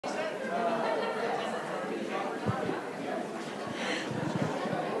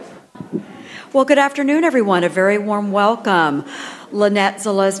Well, good afternoon, everyone. A very warm welcome. Lynette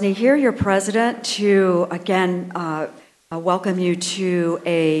Zelezny here, your president, to again welcome you to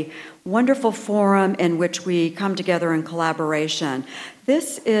a wonderful forum in which we come together in collaboration.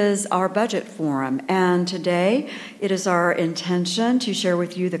 This is our budget forum, and today it is our intention to share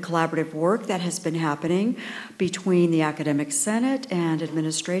with you the collaborative work that has been happening between the Academic Senate and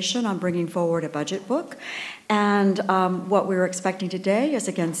administration on bringing forward a budget book. And what we're expecting today is,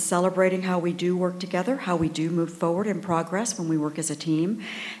 again, celebrating how we do work together, how we do move forward in progress when we work as a team.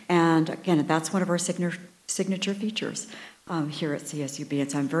 And again, that's one of our signature features here at CSUB.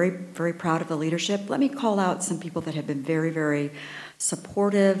 And so I'm very, very proud of the leadership. Let me call out some people that have been very, very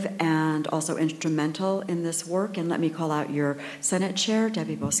supportive and also instrumental in this work. And let me call out your Senate Chair,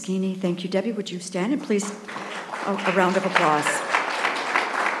 Debbie Boschini. Thank you, Debbie. Would you stand and please, a round of applause.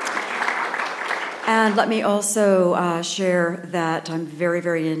 And let me also share that I'm very,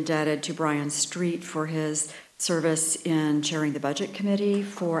 very indebted to Brian Street for his service in chairing the Budget Committee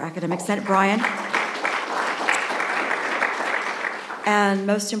for Academic Senate. Brian. And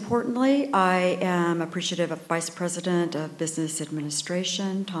most importantly, I am appreciative of Vice President of Business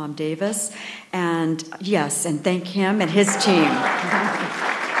Administration, Tom Davis, and yes, and thank him and his team.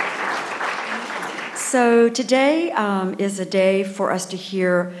 So today is a day for us to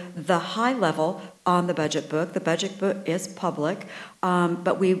hear the high level on the budget book. The budget book is public,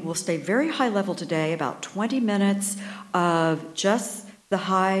 but we will stay very high level today, about 20 minutes of just the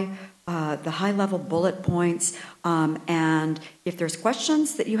high level bullet points. And if there's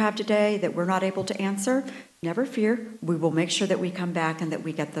questions that you have today that we're not able to answer, never fear. We will make sure that we come back and that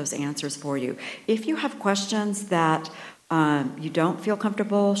we get those answers for you. If you have questions that you don't feel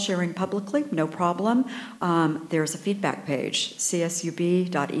comfortable sharing publicly, no problem. There's a feedback page,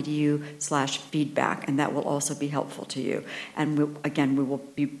 csub.edu/feedback, and that will also be helpful to you. And we will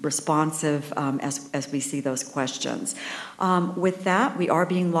be responsive as we see those questions. With that, we are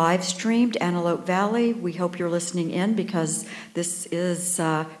being live streamed, Antelope Valley. We hope you're listening in because this is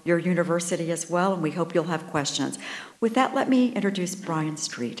your university as well, and we hope you'll have questions. With that, let me introduce Brian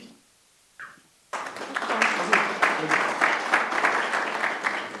Street.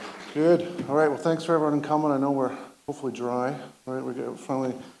 Good. All right. Well, thanks for everyone coming. I know we're hopefully dry. All right. We get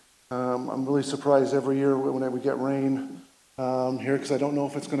finally. I'm really surprised every year when we get rain here because I don't know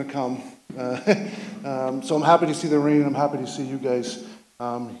if it's going to come. So I'm happy to see the rain. I'm happy to see you guys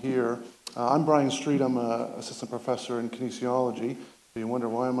here. I'm Brian Street. I'm an assistant professor in kinesiology. You wonder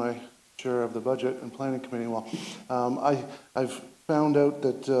why am I chair of the Budget and Planning Committee? Well, I've found out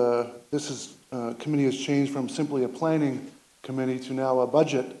that this committee has changed from simply a planning committee to now a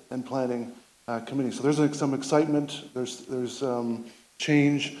budget and planning committee. So there's some excitement. There's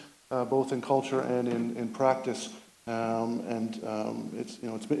change both in culture and in practice, it's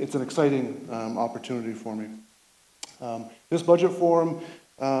an exciting opportunity for me. This budget forum,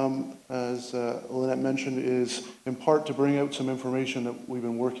 as Lynette mentioned, is in part to bring out some information that we've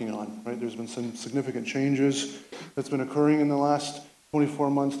been working on. Right, there's been some significant changes that's been occurring in the last 24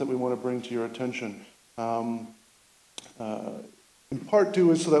 months that we want to bring to your attention. In part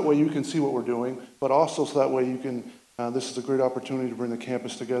too is so that way you can see what we're doing, but also so that way you can, this is a great opportunity to bring the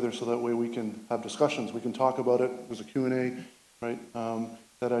campus together so that way we can have discussions. We can talk about it. There's a Q&A, right,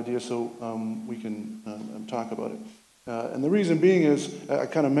 that idea, so we can talk about it. And the reason being is, I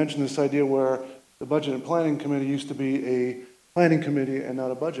kind of mentioned this idea where the Budget and Planning Committee used to be a planning committee and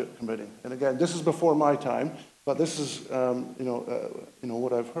not a budget committee. And again, this is before my time, but this is,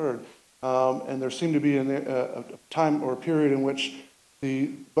 what I've heard. And there seemed to be a time or a period in which the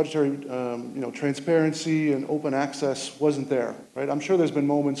budgetary, transparency and open access wasn't there, right? I'm sure there's been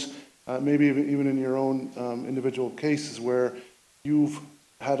moments, maybe even in your own individual cases, where you've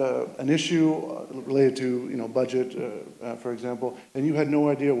had an issue related to, budget, for example, and you had no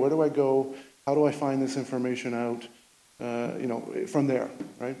idea, where do I go? How do I find this information out? From there,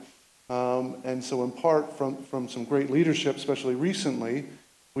 right? And so in part from some great leadership, especially recently,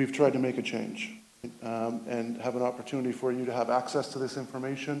 we've tried to make a change and have an opportunity for you to have access to this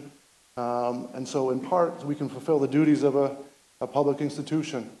information. And so in part, we can fulfill the duties of a public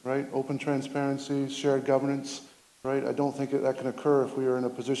institution, right? Open transparency, shared governance, right? I don't think that can occur if we are in a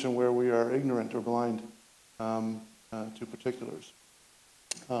position where we are ignorant or blind to particulars.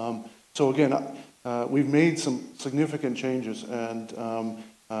 So again, we've made some significant changes, and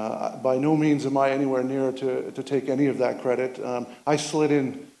by no means am I anywhere near to take any of that credit. I slid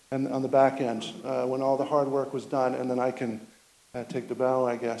in on the back end when all the hard work was done, and then I can take the bow,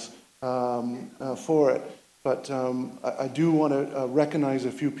 I guess, for it. But I do want to recognize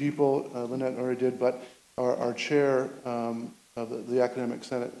a few people. Lynette already did, but our chair, the Academic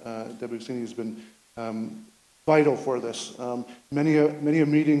Senate, Debbie Ursini, has been vital for this. Many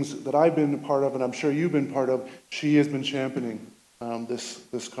meetings that I've been a part of, and I'm sure you've been part of, she has been championing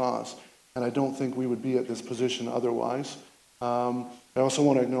this cause. And I don't think we would be at this position otherwise. I also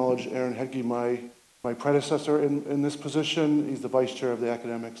want to acknowledge Aaron Hedge, my predecessor in this position. He's the vice chair of the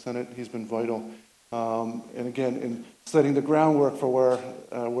Academic Senate. He's been vital. And again, in setting the groundwork for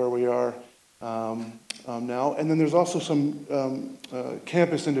where we are now. And then there's also some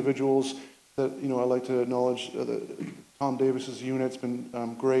campus individuals that, I'd like to acknowledge. Tom Davis's unit's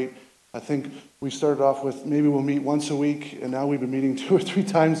been great. I think we started off with maybe we'll meet once a week, and now we've been meeting 2 or 3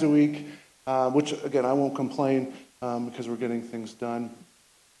 times a week, which, again, I won't complain because we're getting things done.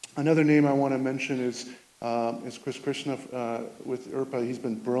 Another name I want to mention is Chris Krishna with IRPA. He's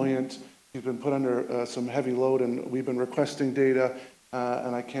been brilliant. He's been put under some heavy load, and we've been requesting data,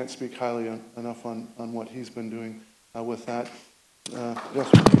 and I can't speak highly enough on what he's been doing with that. Yes.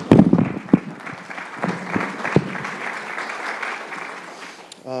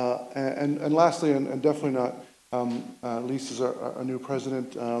 And lastly, and definitely not least, is our new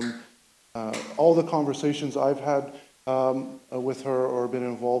president. All the conversations I've had with her or been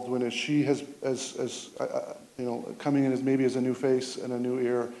involved in, is she has, coming in as maybe as a new face and a new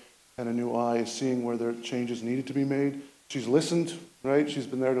ear and a new eye, is seeing where there changes needed to be made. She's listened, right? She's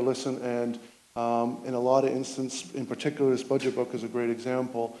been there to listen, and in a lot of instances, in particular, this budget book is a great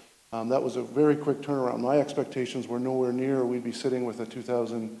example. That was a very quick turnaround. My expectations were nowhere near we'd be sitting with a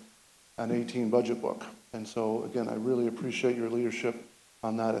 2018 budget book. And so, again, I really appreciate your leadership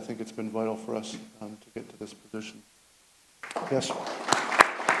on that. I think it's been vital for us to get to this position. Yes.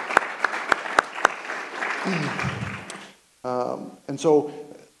 And so,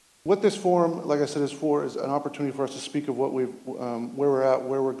 what this forum, like I said, is for is an opportunity for us to speak of what where we're at,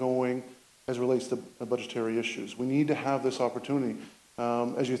 where we're going, as it relates to budgetary issues. We need to have this opportunity.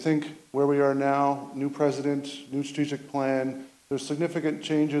 As you think where we are now, new president, new strategic plan, there's significant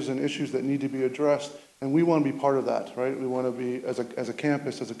changes and issues that need to be addressed, and we want to be part of that, right? We want to be, as a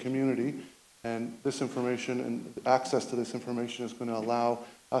campus, as a community, and this information and access to this information is going to allow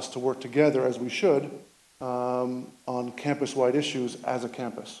us to work together, as we should, on campus-wide issues as a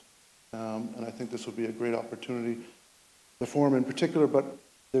campus. And I think this will be a great opportunity, the forum in particular, but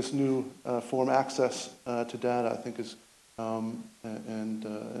this new forum access to data, I think, is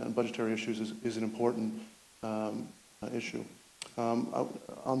and budgetary issues is an important issue.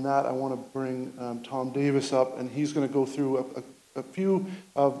 On that, I want to bring Tom Davis up, and he's going to go through a few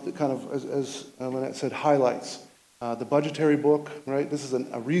of the kind of, as Lynette said, highlights. The budgetary book, right? This is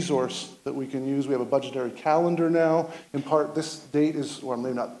a resource that we can use. We have a budgetary calendar now. In part, this date is, or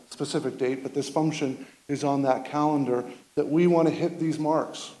maybe not specific date, but this function is on that calendar that we want to hit these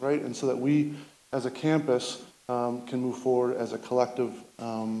marks, right? And so that we, as a campus, can move forward as a collective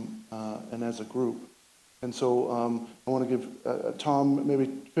and as a group. And so I want to give Tom maybe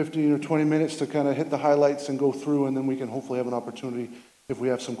 15 or 20 minutes to kind of hit the highlights and go through, and then we can hopefully have an opportunity, if we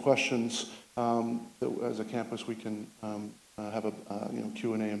have some questions, that as a campus we can have a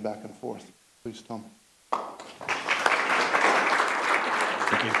Q&A and back and forth. Please, Tom.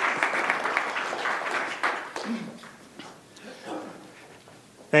 Thank you.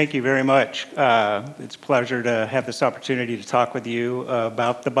 Thank you very much. It's a pleasure to have this opportunity to talk with you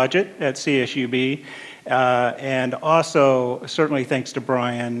about the budget at CSUB. And also, certainly thanks to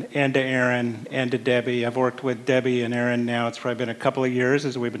Brian and to Aaron and to Debbie. I've worked with Debbie and Aaron now. It's probably been a couple of years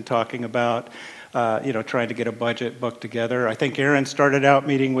as we've been talking about, trying to get a budget book together. I think Aaron started out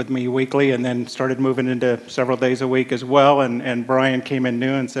meeting with me weekly and then started moving into several days a week as well. And Brian came in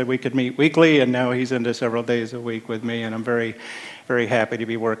new and said we could meet weekly, and now he's into several days a week with me, and I'm very, very happy to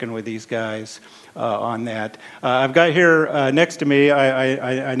be working with these guys on that. I've got here next to me,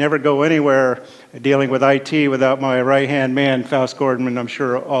 I never go anywhere dealing with IT without my right-hand man, Faust Gordon, and I'm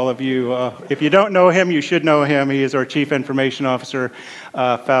sure all of you, if you don't know him, you should know him. He is our Chief Information Officer.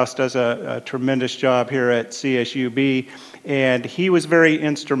 Faust does a tremendous job here at CSUB, and he was very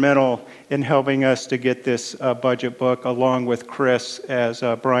instrumental in helping us to get this budget book, along with Chris, as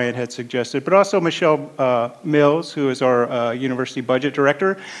Brian had suggested, but also Michelle Mills, who is our University Budget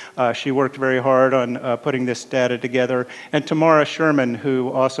Director. She worked very hard on putting this data together, and Tamara Sherman, who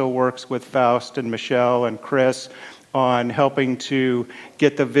also works with Faust and Michelle and Chris on helping to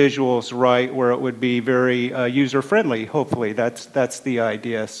get the visuals right where it would be very user-friendly, hopefully. That's the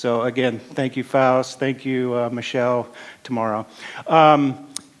idea. So again, thank you, Faust. Thank you, Michelle, Tamara.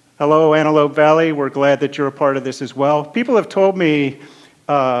 Hello, Antelope Valley. We're glad that you're a part of this as well. People have told me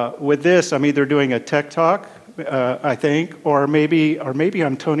with this, I'm either doing a tech talk, I think, or maybe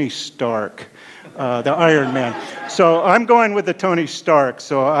I'm Tony Stark. the Iron Man. So I'm going with the Tony Stark.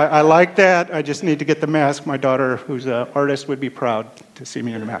 So I like that. I just need to get the mask. My daughter, who's an artist, would be proud to see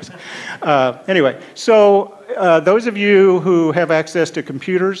me in a mask. Anyway, so those of you who have access to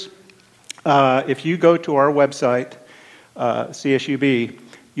computers, if you go to our website, CSUB,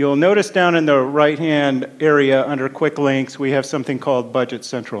 you'll notice down in the right-hand area under Quick Links, we have something called Budget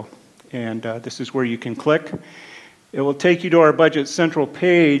Central. And this is where you can click. It will take you to our Budget Central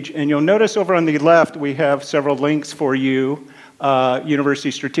page, and you'll notice over on the left we have several links for you.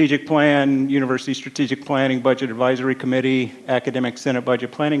 University Strategic Plan, University Strategic Planning Budget Advisory Committee, Academic Senate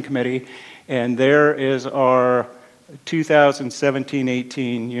Budget Planning Committee, and there is our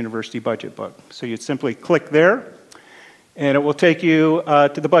 2017-18 University Budget Book. So you'd simply click there, and it will take you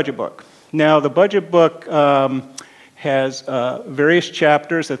to the budget book. Now, the budget book has various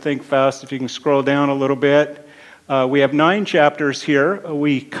chapters. I think, Faust, if you can scroll down a little bit. We have 9 chapters here.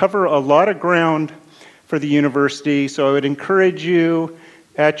 We cover a lot of ground for the university, so I would encourage you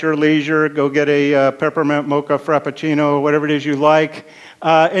at your leisure, go get a peppermint mocha frappuccino, whatever it is you like,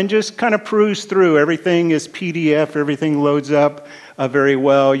 and just kind of peruse through. Everything is PDF, everything loads up very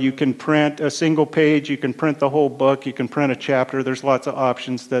well. You can print a single page, you can print the whole book, you can print a chapter. There's lots of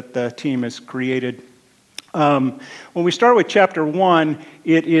options that the team has created. When we start with Chapter 1,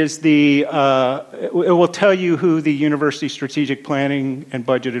 it will tell you who the University Strategic Planning and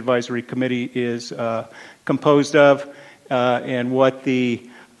Budget Advisory Committee is composed of and what the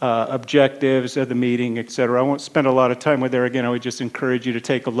objectives of the meeting, et cetera. I won't spend a lot of time with there. Again, I would just encourage you to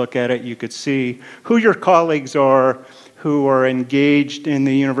take a look at it. You could see who your colleagues are who are engaged in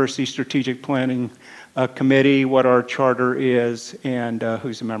the University Strategic Planning Committee, what our charter is, and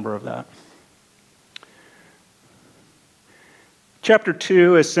who's a member of that. Chapter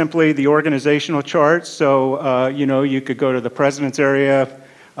 2 is simply the organizational chart. So, you could go to the president's area,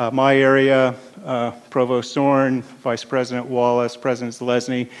 my area, Provost Zorn, Vice President Wallace, President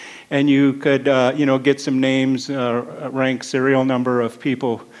Zalesny, and you could, get some names, rank, serial number of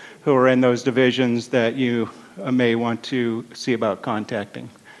people who are in those divisions that you may want to see about contacting.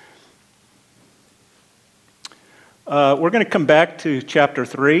 We're going to come back to Chapter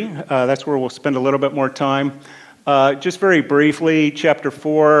 3. That's where we'll spend a little bit more time. Just very briefly, Chapter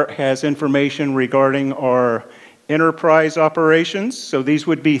 4 has information regarding our enterprise operations. So these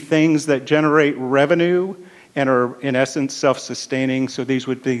would be things that generate revenue and are, in essence, self-sustaining. So these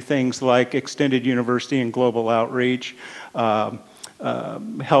would be things like extended university and global outreach,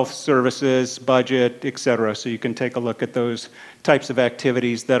 health services, budget, et cetera. So you can take a look at those types of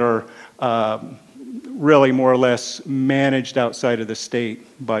activities that are really more or less managed outside of the state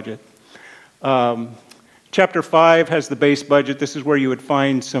budget. Chapter 5 has the base budget. This is where you would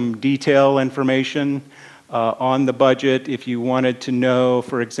find some detail information on the budget. If you wanted to know,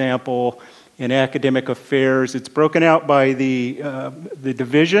 for example, in academic affairs, it's broken out by the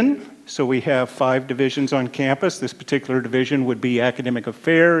division. So we have 5 divisions on campus. This particular division would be academic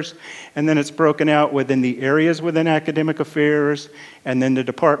affairs. And then it's broken out within the areas within academic affairs, and then the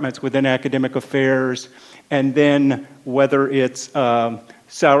departments within academic affairs, and then whether it's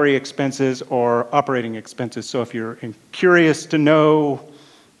salary expenses or operating expenses. So if you're curious to know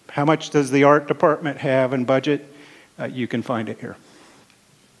how much does the art department have in budget, you can find it here.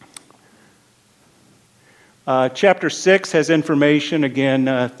 Chapter 6 has information.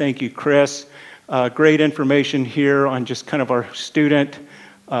 Again, thank you, Chris. Great information here on just kind of our student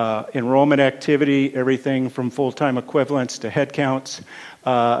enrollment activity, everything from full-time equivalents to headcounts.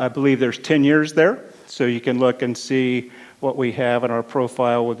 I believe there's 10 years there, so you can look and see what we have in our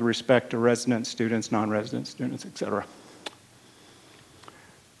profile with respect to resident students, non-resident students, et cetera.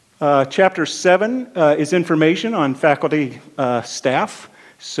 Chapter 7 is information on faculty staff.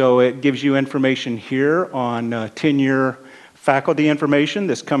 So it gives you information here on tenure faculty information.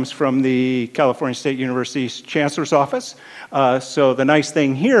 This comes from the California State University's Chancellor's Office. So the nice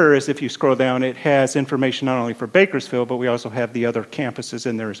thing here is if you scroll down, it has information not only for Bakersfield, but we also have the other campuses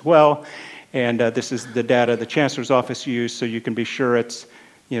in there as well. And this is the data the Chancellor's Office used, so you can be sure it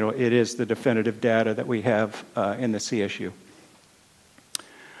is the definitive data that we have in the CSU.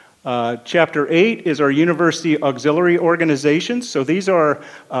 Chapter 8 is our university auxiliary organizations. So these are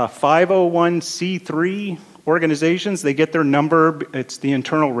 501c3 organizations. They get their number. It's the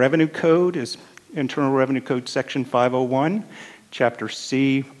Internal Revenue Code, is Internal Revenue Code Section 501. Chapter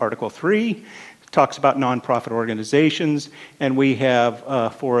C, Article 3, talks about nonprofit organizations, and we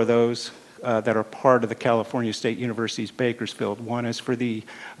have 4 of those that are part of the California State University's Bakersfield. One is for the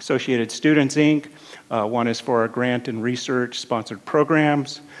Associated Students, Inc. One is for our grant and research sponsored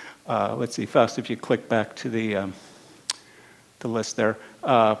programs. Let's see, Faust, if you click back to the list there.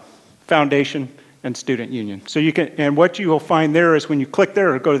 Foundation, and student union. So you can, and what you will find there is when you click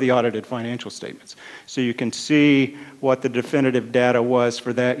there, it'll go to the audited financial statements. So you can see what the definitive data was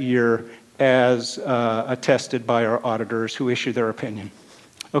for that year as attested by our auditors who issue their opinion.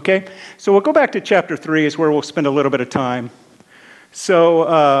 Okay, so we'll go back to chapter 3 is where we'll spend a little bit of time.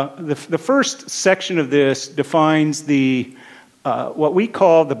 So the first section of this defines the what we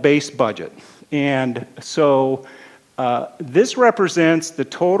call the base budget. And so this represents the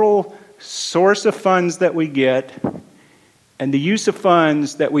total source of funds that we get and the use of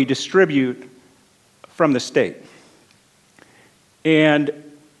funds that we distribute from the state. And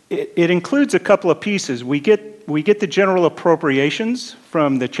it includes a couple of pieces. We get the general appropriations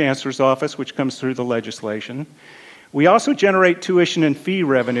from the Chancellor's Office, which comes through the legislation. We also generate tuition and fee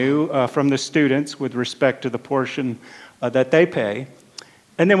revenue from the students with respect to the portion that they pay.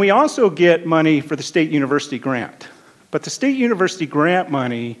 And then we also get money for the state university grant. But the state university grant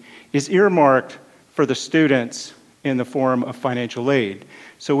money is earmarked for the students in the form of financial aid.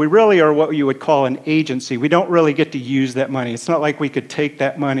 So we really are what you would call an agency. We don't really get to use that money. It's not like we could take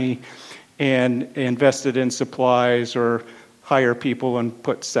that money and invest it in supplies or hire people and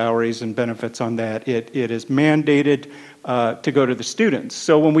put salaries and benefits on that. It is mandated to go to the students.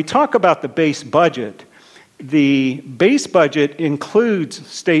 So when we talk about the base budget includes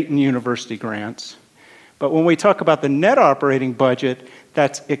state and university grants. But when we talk about the net operating budget,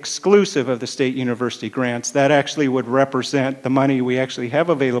 that's exclusive of the state university grants. That actually would represent the money we actually have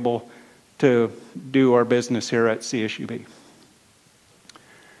available to do our business here at CSUB.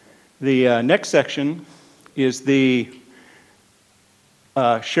 The next section is the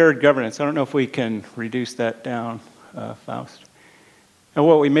shared governance. I don't know if we can reduce that down, Faust. And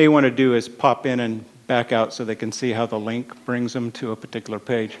what we may want to do is pop in and back out so they can see how the link brings them to a particular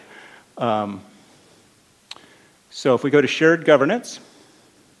page. So if we go to shared governance,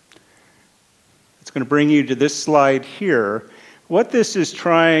 it's going to bring you to this slide here. What this is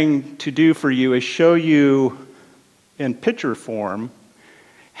trying to do for you is show you in picture form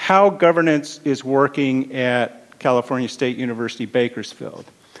how governance is working at California State University, Bakersfield.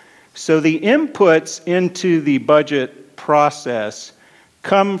 So the inputs into the budget process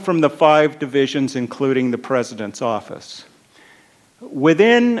come from the 5 divisions, including the president's office.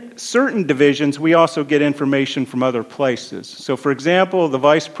 Within certain divisions, we also get information from other places. So for example, the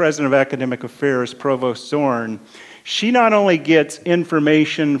Vice President of Academic Affairs, Provost Zorn, she not only gets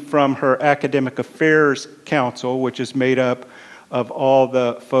information from her Academic Affairs Council, which is made up of all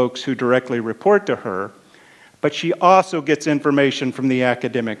the folks who directly report to her, but she also gets information from the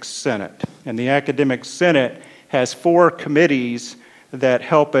Academic Senate. And the Academic Senate has 4 committees that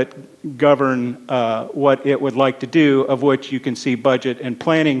help it govern what it would like to do, of which you can see Budget and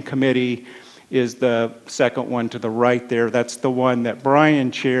Planning Committee is the second one to the right there. That's the one that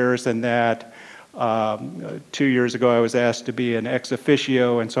Brian chairs, and that 2 years ago I was asked to be an ex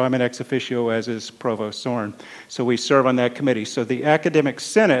officio, and so I'm an ex officio, as is Provost Zorn. So we serve on that committee. So the Academic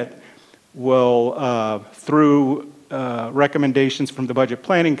Senate will, through recommendations from the Budget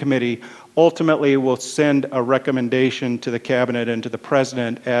Planning Committee, ultimately will send a recommendation to the Cabinet and to the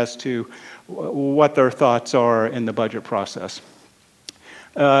President as to what their thoughts are in the budget process.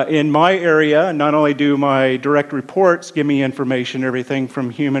 In my area, not only do my direct reports give me information, everything from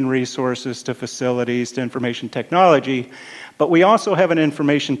human resources to facilities to information technology, but we also have an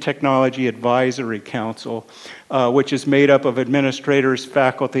Information Technology Advisory Council, which is made up of administrators,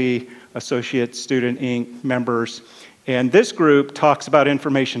 faculty, associate, student, inc. members. And this group talks about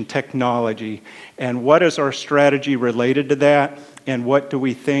information technology and what is our strategy related to that, and what do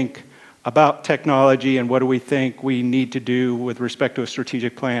we think about technology, and what do we think we need to do with respect to a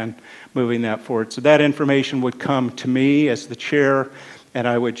strategic plan moving that forward. So that information would come to me as the chair, and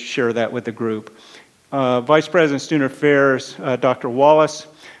I would share that with the group. Vice President of Student Affairs, Dr. Wallace,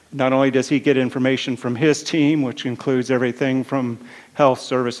 not only does he get information from his team, which includes everything from health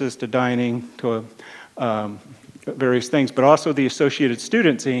services to dining to various things, but also the Associated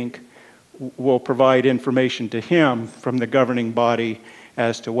Students, Inc. will provide information to him from the governing body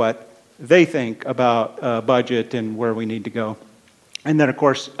as to what they think about budget and where we need to go. And then, of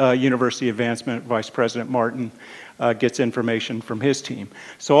course, University Advancement, Vice President Martin gets information from his team.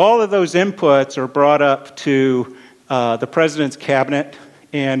 So all of those inputs are brought up to the President's Cabinet,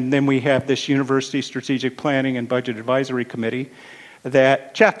 and then we have this University Strategic Planning and Budget Advisory Committee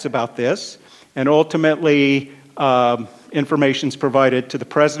that chats about this, and ultimately information is provided to the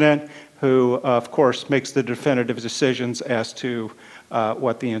President, who, of course, makes the definitive decisions as to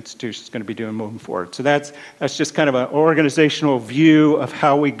what the institution is going to be doing moving forward. So that's just kind of an organizational view of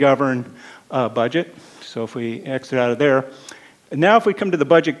how we govern budget. So if we exit out of there, And now if we come to the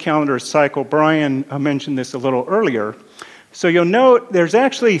budget calendar cycle, Brian mentioned this a little earlier. So you'll note there's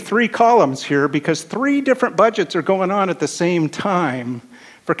actually 3 columns here because 3 different budgets are going on at the same time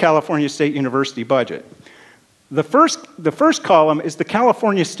for California State University budget. The first column is the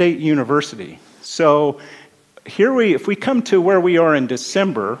California State University. So if we come to where we are in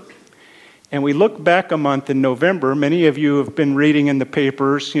December, and we look back a month in November, many of you have been reading in the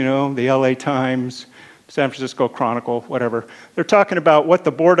papers, the LA Times, San Francisco Chronicle, whatever. They're talking about what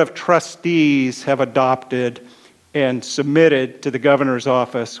the Board of Trustees have adopted and submitted to the governor's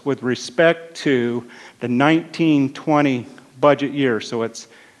office with respect to the 1920 budget year. So it's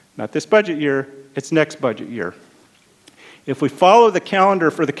not this budget year, it's next budget year. If we follow the calendar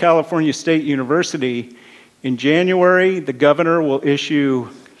for the California State University, in January, the governor will issue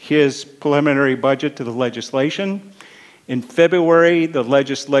his preliminary budget to the legislation. In February, the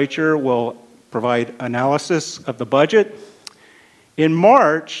legislature will provide analysis of the budget. In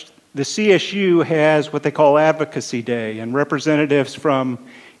March, the CSU has what they call Advocacy Day, and representatives from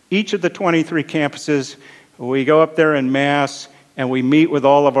each of the 23 campuses, we go up there en masse and we meet with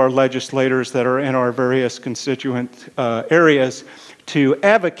all of our legislators that are in our various constituent areas to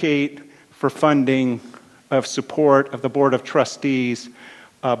advocate for funding of support of the Board of Trustees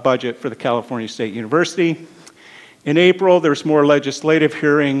budget for the California State University. In April, there's more legislative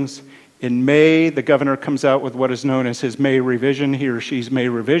hearings. In May, the governor comes out with what is known as his May revision, he or she's May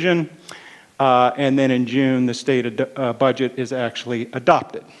revision. And then in June, the state budget is actually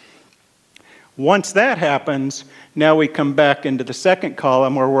adopted. Once that happens, now we come back into the second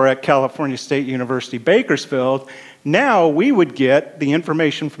column where we're at California State University, Bakersfield. Now we would get the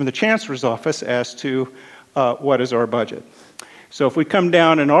information from the chancellor's office as to what is our budget. So if we come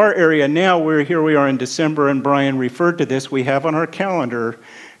down in our area now, here we are in December, and Brian referred to this, we have on our calendar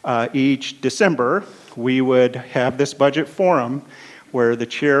each December, we would have this budget forum where the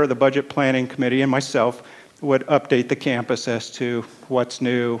chair of the Budget Planning Committee and myself would update the campus as to what's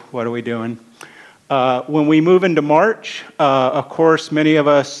new, what are we doing. When we move into March, of course, many of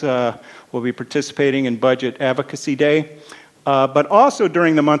us will be participating in Budget Advocacy Day. But also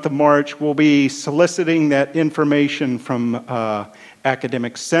during the month of March, we'll be soliciting that information from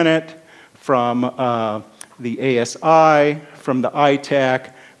Academic Senate, from the ASI, from the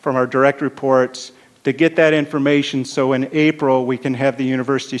ITAC, from our direct reports, to get that information so in April we can have the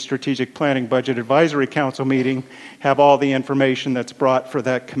University Strategic Planning Budget Advisory Council meeting, have all the information that's brought for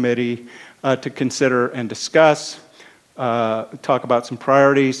that committee to consider and discuss. Talk about some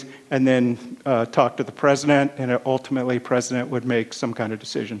priorities, and then talk to the president, and ultimately the president would make some kind of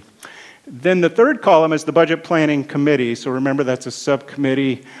decision. Then the third column is the Budget Planning Committee. So remember, that's a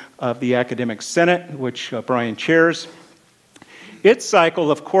subcommittee of the Academic Senate, which Brian chairs. Its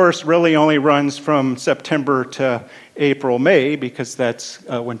cycle, of course, really only runs from September to April, May, because that's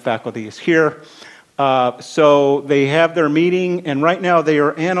when faculty is here. So they have their meeting, and right now they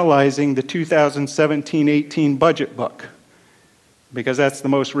are analyzing the 2017-18 budget book, because that's the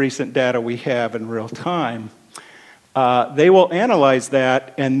most recent data we have in real time. They will analyze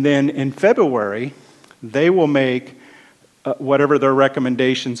that, and then in February, they will make whatever their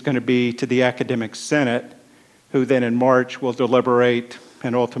recommendation is going to be to the Academic Senate, who then in March will deliberate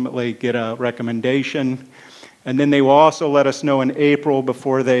and ultimately get a recommendation. And then they will also let us know in April,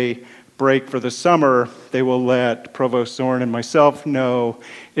 before they break for the summer, they will let Provost Zorn and myself know,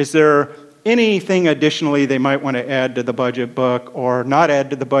 is there anything additionally they might want to add to the budget book, or not add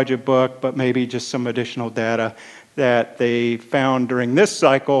to the budget book, but maybe just some additional data that they found during this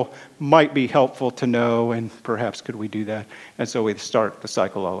cycle might be helpful to know, and perhaps could we do that? And so we start the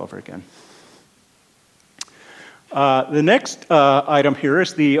cycle all over again. The next item here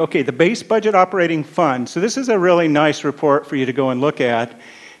is the base budget operating fund. So this is a really nice report for you to go and look at.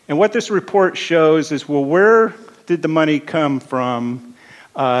 And what this report shows is, well, where did the money come from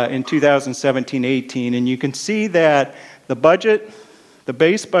in 2017-18? And you can see that the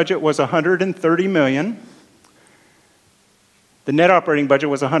base budget was $130 million. The net operating budget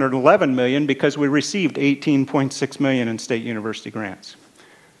was $111 million because we received $18.6 million in state university grants.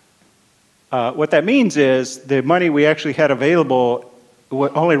 What that means is the money we actually had available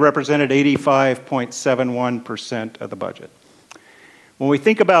only represented 85.71% of the budget. When we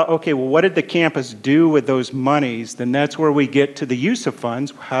think about, okay, well, what did the campus do with those monies, then that's where we get to the use of funds.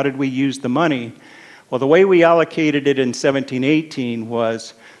 How did we use the money? Well, the way we allocated it in 17-18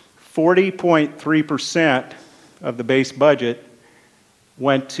 was 40.3% of the base budget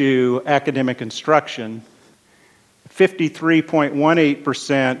went to academic instruction,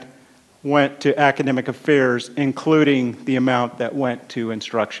 53.18% went to academic affairs, including the amount that went to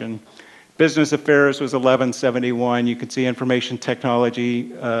instruction. Business affairs was 1171. You can see information technology,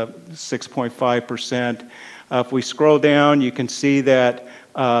 6.5%. If we scroll down, you can see that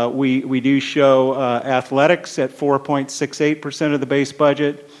we do show athletics at 4.68% of the base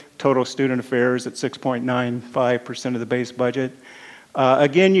budget, total student affairs at 6.95% of the base budget.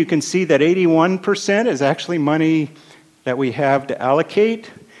 Again, you can see that 81% is actually money that we have to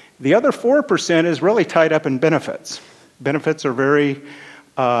allocate. The other 4% is really tied up in benefits. Benefits are very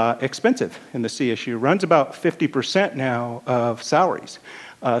expensive in the CSU. Runs about 50% now of salaries.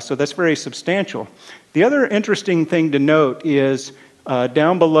 So that's very substantial. The other interesting thing to note is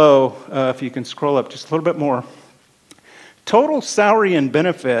down below, if you can scroll up just a little bit more, total salary and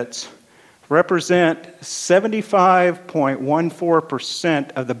benefits represent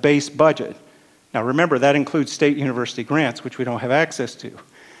 75.14% of the base budget. Now remember, that includes state university grants, which we don't have access to.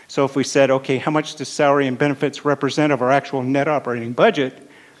 So if we said, okay, how much does salary and benefits represent of our actual net operating budget?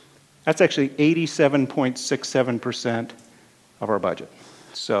 That's actually 87.67% of our budget.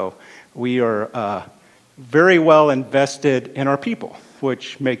 So we are very well invested in our people,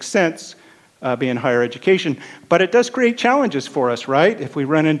 which makes sense being higher education. But it does create challenges for us, right? If we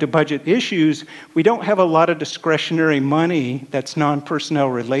run into budget issues, we don't have a lot of discretionary money that's non-personnel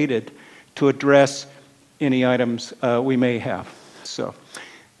related to address any items we may have. So,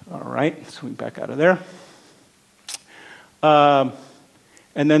 all right, so we back out of there.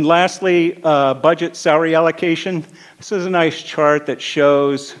 And then lastly, budget salary allocation. This is a nice chart that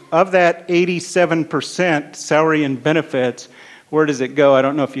shows of that 87% salary and benefits, where does it go? I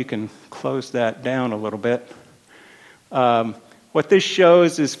don't know if you can close that down a little bit. What this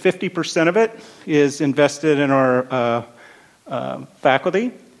shows is 50% of it is invested in our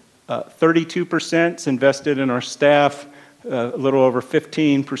faculty, 32% is invested in our staff, a little over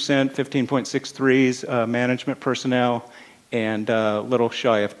 15%, 15.63 management personnel, and a little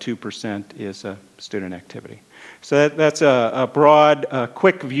shy of 2% is student activity. So that's a broad,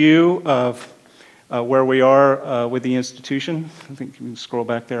 quick view of where we are with the institution. I think you can scroll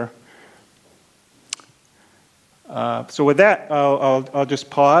back there. So with that, I'll just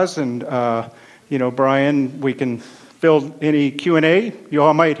pause and, Brian, we can fill any Q&A you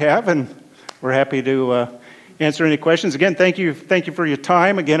all might have, and we're happy to answer any questions. Again, thank you for your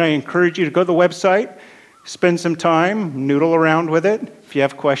time. Again, I encourage you to go to the website, spend some time, noodle around with it. If you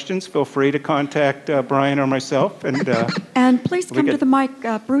have questions, feel free to contact Brian or myself. And please come to the mic.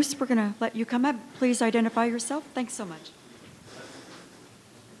 Bruce, we're going to let you come up. Please identify yourself. Thanks so much.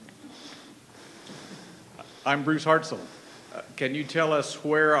 I'm Bruce Hartzell. Can you tell us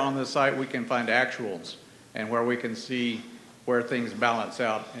where on the site we can find actuals and where we can see where things balance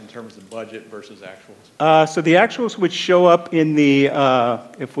out in terms of budget versus actuals? So the actuals would show up in the,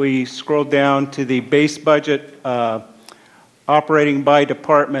 if we scroll down to the base budget operating by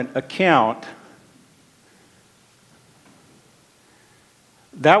department account,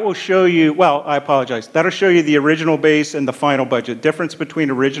 that will show you, well, I apologize. That'll show you the original base and the final budget. Difference between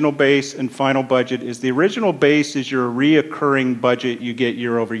original base and final budget is the original base is your reoccurring budget you get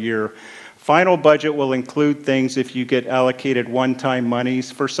year over year. Final budget will include things if you get allocated one-time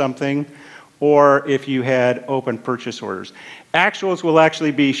monies for something, or if you had open purchase orders. Actuals will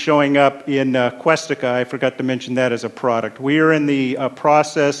actually be showing up in Questica. I forgot to mention that as a product. We are in the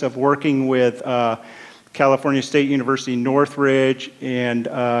process of working with California State University Northridge and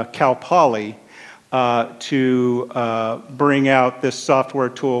Cal Poly to bring out this software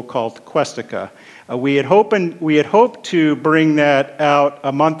tool called Questica. We had hoped to bring that out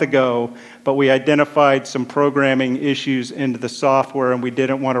a month ago, but we identified some programming issues into the software, and we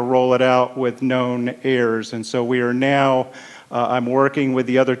didn't want to roll it out with known errors. And so we are now, I'm working with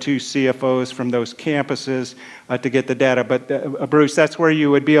the other two CFOs from those campuses to get the data. But Bruce, that's where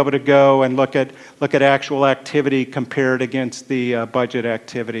you would be able to go and look at actual activity compared against the budget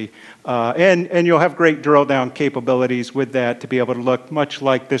activity. And you'll have great drill down capabilities with that to be able to look much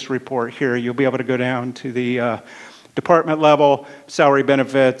like this report here. You'll be able to go down to the department level, salary,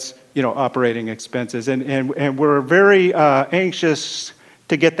 benefits, operating expenses. And we're very anxious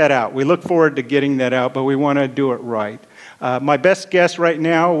to get that out. We look forward to getting that out, but we want to do it right. My best guess right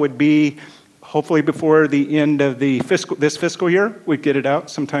now would be hopefully before the end of this fiscal year, we'd get it out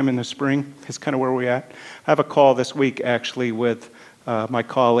sometime in the spring. Is kind of where we're at. I have a call this week actually with my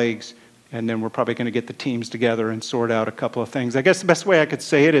colleagues, and then we're probably going to get the teams together and sort out a couple of things. I guess the best way I could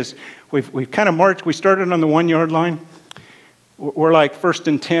say it is we've kind of marched. We started on the 1 yard line. We're like 1st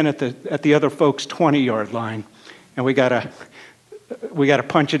and 10 at the other folks' 20-yard line, and we got to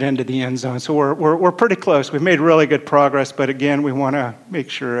punch it into the end zone. So we're pretty close. We've made really good progress, but again, we want to make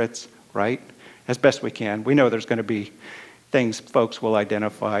sure it's right as best we can. We know there's going to be things folks will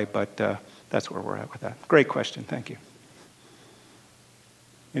identify, but that's where we're at with that. Great question. Thank you.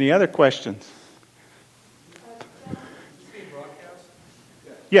 Any other questions?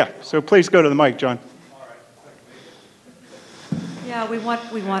 Yeah, so please go to the mic, John. Yeah, we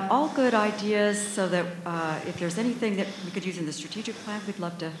want all good ideas so that if there's anything that we could use in the strategic plan, we'd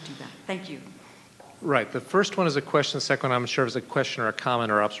love to do that. Thank you. Right. The first one is a question. The second one, I'm sure, is a question or a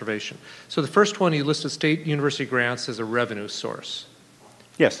comment or observation. So the first one, you listed state university grants as a revenue source.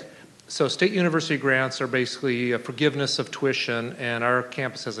 Yes. So state university grants are basically a forgiveness of tuition, and our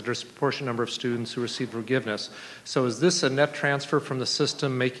campus has a disproportionate number of students who receive forgiveness. So is this a net transfer from the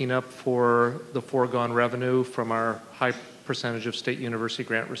system making up for the foregone revenue from our high percentage of state university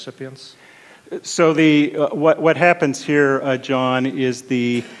grant recipients? So what happens here, John, is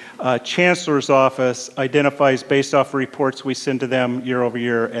the Chancellor's Office identifies based off reports we send to them year over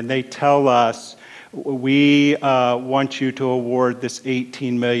year, and they tell us, we want you to award this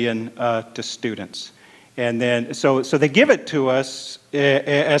 $18 million to students. And then, so they give it to us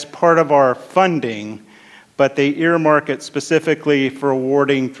as part of our funding, but they earmark it specifically for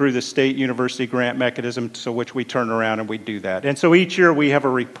awarding through the state university grant mechanism, so which we turn around and we do that. And so each year we have a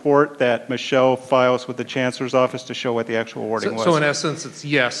report that Michelle files with the Chancellor's Office to show what the actual awarding was. So in essence, it's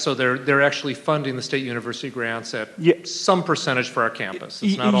yes. So they're actually funding the state university grants at some percentage for our campus.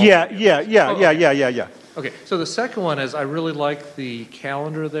 It's not all. Yeah. Okay, so the second one is I really like the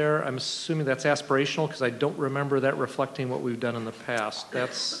calendar there. I'm assuming that's aspirational because I don't remember that reflecting what we've done in the past.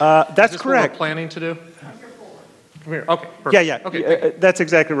 That's correct. What we're planning to do? Come here. Okay, perfect. Yeah. Okay, that's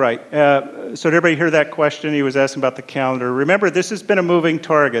exactly right. So did everybody hear that question? He was asking about the calendar. Remember, this has been a moving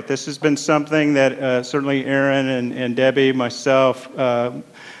target. This has been something that certainly Aaron and Debbie, myself,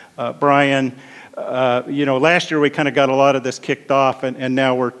 Brian, last year we kind of got a lot of this kicked off, and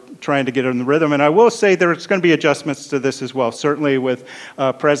now we're trying to get it in the rhythm. And I will say there's going to be adjustments to this as well. Certainly with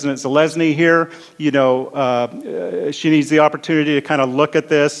President Zelezny here, she needs the opportunity to kind of look at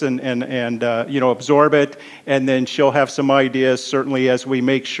this and absorb it. And then she'll have some ideas, certainly as we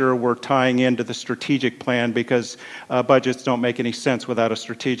make sure we're tying into the strategic plan, because budgets don't make any sense without a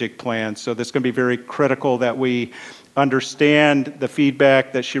strategic plan. So this is going to be very critical that we understand the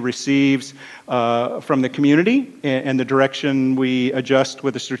feedback that she receives from the community and the direction we adjust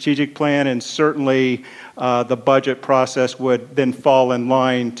with the strategic plan, and certainly the budget process would then fall in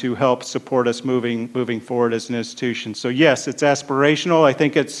line to help support us moving forward as an institution. So yes, it's aspirational. I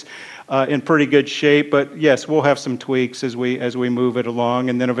think it's in pretty good shape, but yes, we'll have some tweaks as we move it along,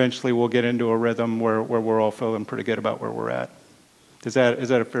 and then eventually we'll get into a rhythm where we're all feeling pretty good about where we're at. Is that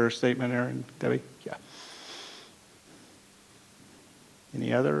a fair statement, Aaron, Debbie? Yeah.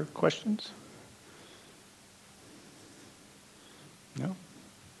 Any other questions? No?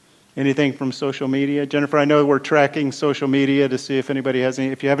 Anything from social media? Jennifer, I know we're tracking social media to see if anybody has any.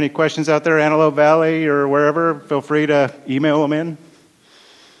 If you have any questions out there, Antelope Valley or wherever, feel free to email them in.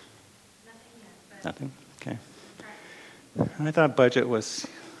 Nothing? Okay. I thought budget was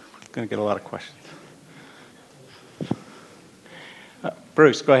going to get a lot of questions.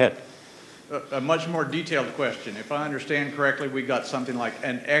 Bruce, go ahead. A much more detailed question. If I understand correctly, we got something like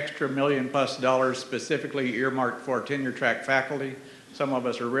an extra $1 million+ specifically earmarked for tenure track faculty. Some of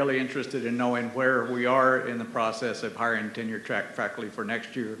us are really interested in knowing where we are in the process of hiring tenure track faculty for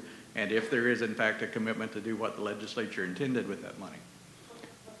next year, and if there is in fact a commitment to do what the legislature intended with that money.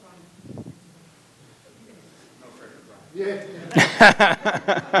 Yeah.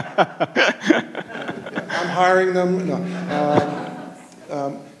 I'm hiring them. No.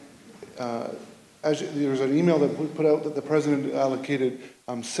 There's an email that we put out that the president allocated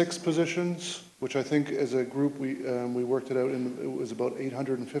 6 positions, which I think as a group we worked it out, and it was about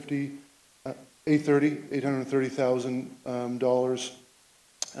 $830,000.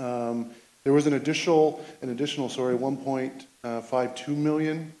 There was an additional 1.52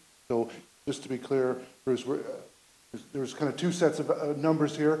 million. So just to be clear, Bruce, there's kind of 2 sets of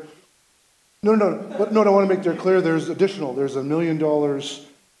numbers here. No, I want to make that clear. There's additional. There's $1 million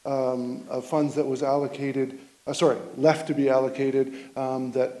of funds that was allocated, left to be allocated,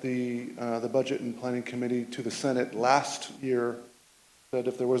 that the Budget and Planning Committee to the Senate last year said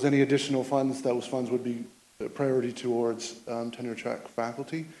if there was any additional funds, those funds would be a priority towards tenure track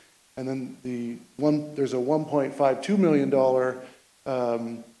faculty. And then there's a $1.52 million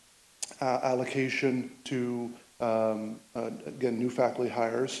allocation to again new faculty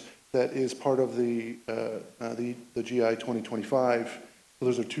hires that is part of the GI 2025. So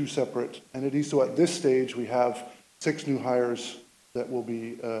those are 2 separate entities. So at this stage, we have 6 new hires that will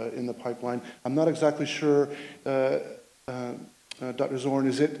be in the pipeline. I'm not exactly sure, Dr. Zorn,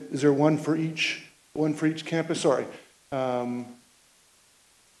 is there one for each campus? Sorry. What's on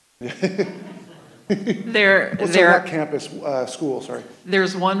that campus school, sorry?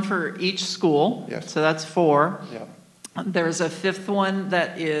 There's one for each school. Yes. So that's 4. Yeah. There's a 5th one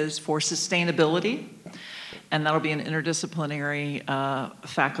that is for sustainability, and that'll be an interdisciplinary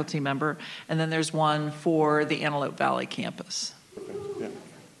faculty member. And then there's one for the Antelope Valley campus. Okay. Yeah.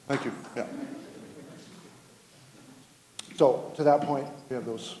 Thank you. Yeah. So to that point, we have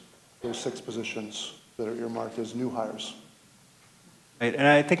those 6 positions that are earmarked as new hires. Right, and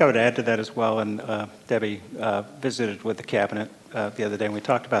I think I would add to that as well, and Debbie visited with the cabinet the other day, and we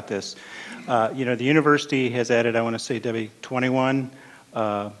talked about this. You know, the university has added, I want to say, Debbie, 21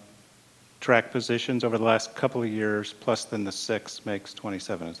 track positions over the last couple of years, plus then the 6 makes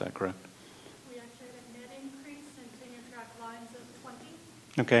 27, is that correct? We actually had a net increase in tenure track lines of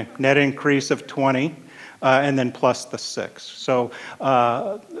 20. Okay, net increase of 20. And then plus the 6. So,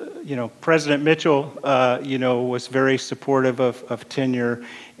 you know, President Mitchell, you know, was very supportive of tenure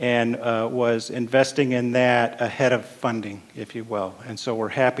and was investing in that ahead of funding, if you will. And so we're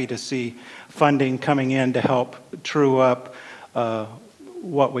happy to see funding coming in to help true up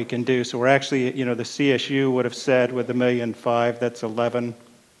what we can do. So we're actually, you know, the CSU would have said with $1.5 million, that's 11,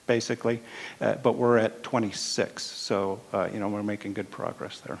 basically, but we're at 26. So, you know, we're making good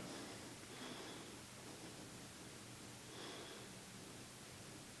progress there.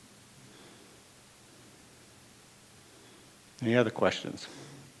 Any other questions?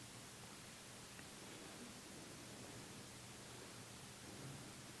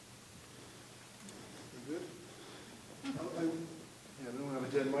 We don't have a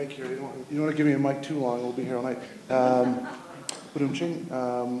dead mic here. You don't want to give me a mic too long. We'll be here all night.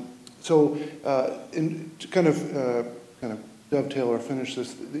 So, to kind of dovetail or finish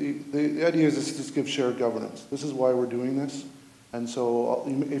this, the idea is this gives shared governance. This is why we're doing this. And so,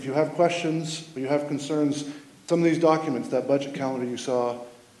 if you have questions or you have concerns, some of these documents, that budget calendar you saw,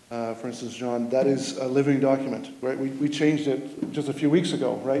 for instance, John, that is a living document, right? We changed it just a few weeks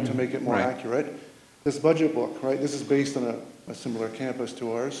ago, right, to make it more accurate. This budget book, right, this is based on a similar campus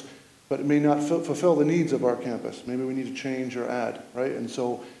to ours, but it may not fulfill the needs of our campus. Maybe we need to change or add, right? And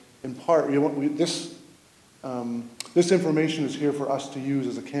so, in part, this information is here for us to use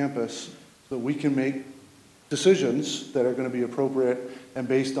as a campus so that we can make decisions that are going to be appropriate and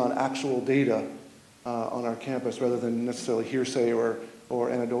based on actual data on our campus rather than necessarily hearsay or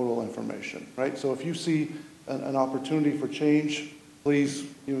anecdotal information, right? So if you see an opportunity for change, please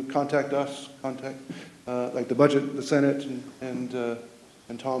contact us, like the budget, the Senate,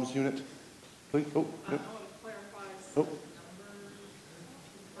 and Tom's unit. Please. Oh, yep.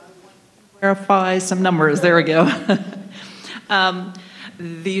 Clarify some numbers. There we go.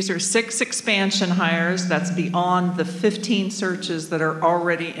 These are 6 expansion hires. That's beyond the 15 searches that are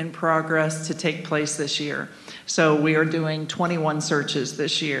already in progress to take place this year. So we are doing 21 searches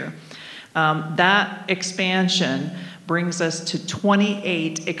this year. That expansion brings us to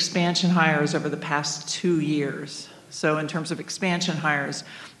 28 expansion hires over the past 2 years. So in terms of expansion hires,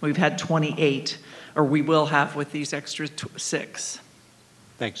 we've had 28, or we will have with these extra 6.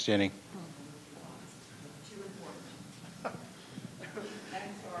 Thanks, Jenny.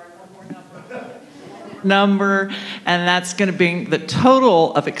 Number, and that's going to bring the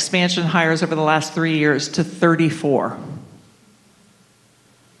total of expansion hires over the last 3 years to 34.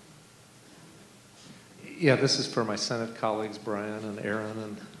 Yeah, this is for my Senate colleagues, Brian and Aaron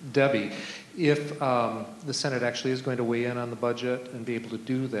and Debbie. If the Senate actually is going to weigh in on the budget and be able to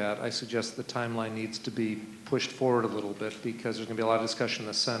do that, I suggest the timeline needs to be pushed forward a little bit because there's going to be a lot of discussion in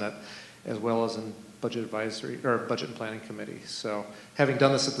the Senate as well as in Budget Advisory or Budget and Planning Committee. So having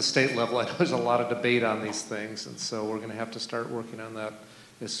done this at the state level, I know there's a lot of debate on these things, and so we're going to have to start working on that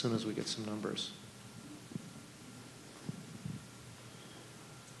as soon as we get some numbers.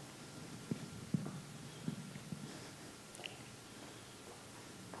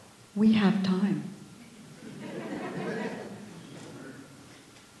 We have time.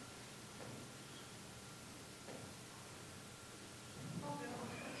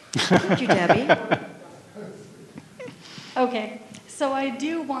 Thank you, Debbie. Okay, so I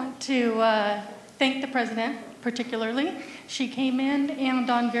do want to thank the president particularly. She came in and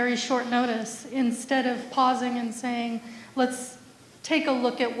on very short notice, instead of pausing and saying, let's take a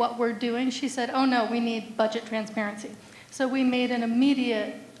look at what we're doing, she said, oh no, we need budget transparency. So we made an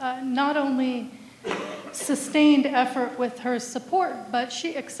immediate, not only sustained effort with her support, but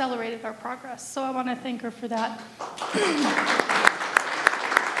she accelerated our progress. So I want to thank her for that.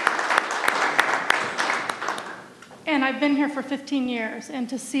 And I've been here for 15 years, and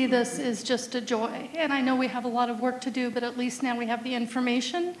to see this is just a joy. And I know we have a lot of work to do, but at least now we have the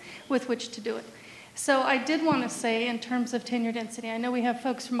information with which to do it. So I did want to say, in terms of tenure density, I know we have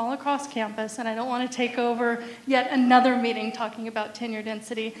folks from all across campus, and I don't want to take over yet another meeting talking about tenure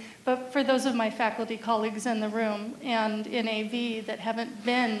density, but for those of my faculty colleagues in the room and in AV that haven't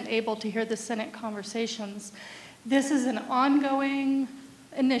been able to hear the Senate conversations, this is an ongoing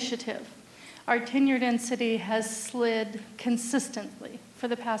initiative. Our tenure density has slid consistently for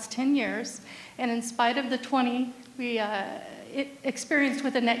the past 10 years, and in spite of the 20 we experienced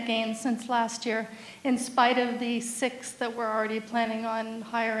with a net gain since last year, in spite of the 6 that we're already planning on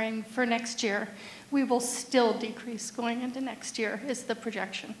hiring for next year, we will still decrease going into next year, is the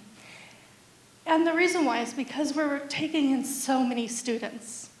projection. And the reason why is because we're taking in so many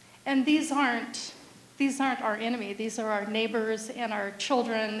students, and these aren't our enemy. These are our neighbors and our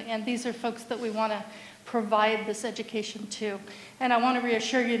children, and these are folks that we want to provide this education to. And I want to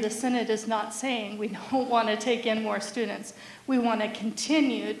reassure you, the Senate is not saying we don't want to take in more students. We want to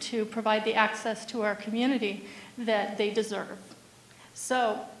continue to provide the access to our community that they deserve.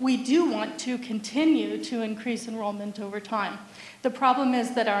 So we do want to continue to increase enrollment over time. The problem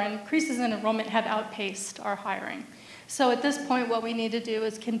is that our increases in enrollment have outpaced our hiring. So at this point, what we need to do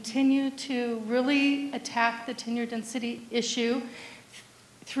is continue to really attack the tenure density issue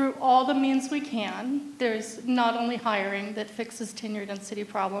through all the means we can. There's not only hiring that fixes tenure density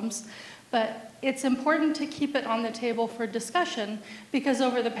problems, but it's important to keep it on the table for discussion, because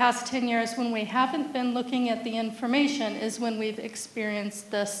over the past 10 years, when we haven't been looking at the information is when we've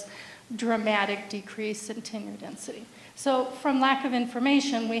experienced this dramatic decrease in tenure density. So from lack of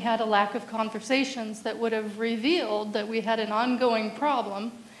information, we had a lack of conversations that would have revealed that we had an ongoing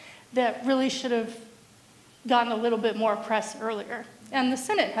problem that really should have gotten a little bit more press earlier. And the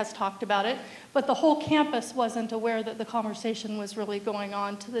Senate has talked about it, but the whole campus wasn't aware that the conversation was really going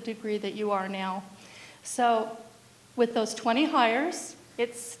on to the degree that you are now. So with those 20 hires,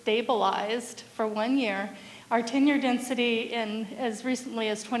 it's stabilized for 1 year. Our tenure density in as recently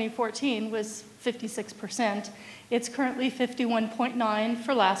as 2014 was 56%. It's currently 51.9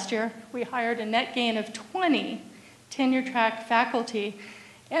 for last year. We hired a net gain of 20 tenure track faculty.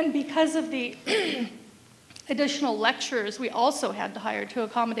 And because of the additional lecturers we also had to hire to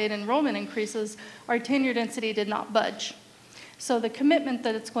accommodate enrollment increases, our tenure density did not budge. So the commitment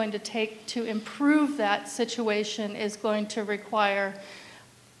that it's going to take to improve that situation is going to require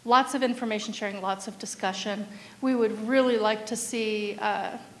lots of information sharing, lots of discussion. We would really like to see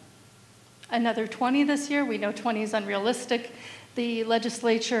another 20 this year. We know 20 is unrealistic. The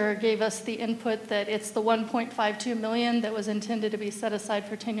legislature gave us the input that it's the $1.52 million that was intended to be set aside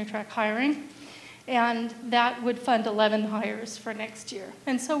for tenure track hiring. And that would fund 11 hires for next year.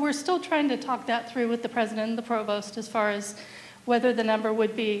 And so we're still trying to talk that through with the president and the provost as far as whether the number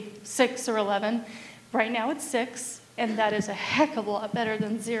would be 6 or 11. Right now it's 6, and that is a heck of a lot better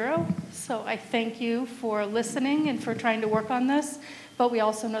than 0. So I thank you for listening and for trying to work on this. But we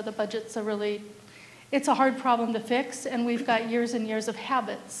also know the budget's it's a hard problem to fix, and we've got years and years of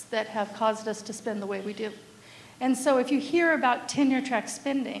habits that have caused us to spend the way we do. And so if you hear about tenure track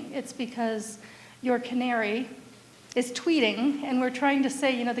spending, it's because your canary is tweeting, and we're trying to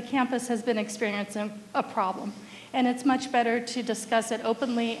say, you know, the campus has been experiencing a problem. And it's much better to discuss it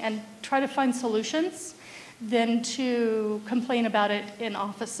openly and try to find solutions than to complain about it in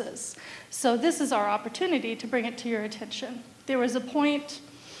offices. So this is our opportunity to bring it to your attention. There was a point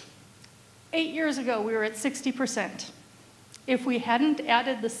 8 years ago, we were at 60%. If we hadn't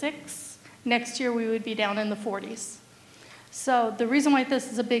added the 6, next year we would be down in the 40s. So the reason why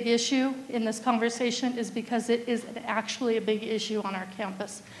this is a big issue in this conversation is because it is actually a big issue on our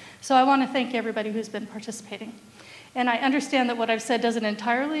campus. So I want to thank everybody who's been participating. And I understand that what I've said doesn't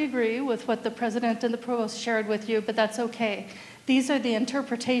entirely agree with what the president and the provost shared with you, but that's okay. These are the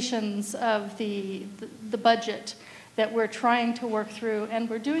interpretations of the budget that we're trying to work through, and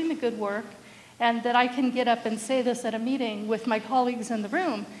we're doing the good work. And that I can get up and say this at a meeting with my colleagues in the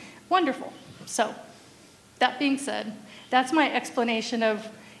room, wonderful. So that being said, that's my explanation of,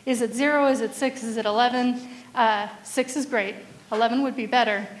 is it 0, is it 6, is it 11? 6 is great, 11 would be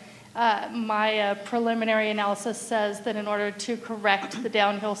better. My preliminary analysis says that in order to correct the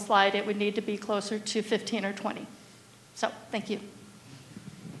downhill slide, it would need to be closer to 15 or 20. So, thank you.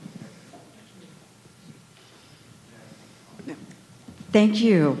 Thank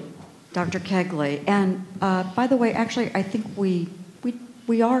you, Dr. Kegley. And by the way, actually, I think we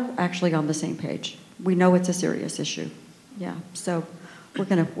are actually on the same page. We know it's a serious issue. Yeah. So we're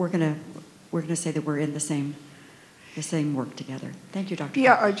gonna say that we're in the same work together. Thank you, Dr.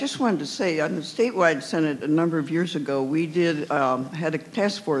 Yeah, Kegley. I just wanted to say, on the statewide Senate a number of years ago, we had a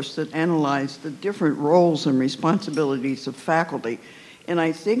task force that analyzed the different roles and responsibilities of faculty And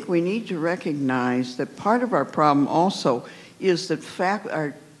I think we need to recognize that part of our problem also is that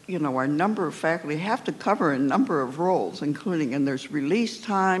our number of faculty have to cover a number of roles, including, and there's release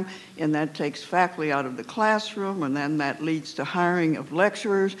time, and that takes faculty out of the classroom, and then that leads to hiring of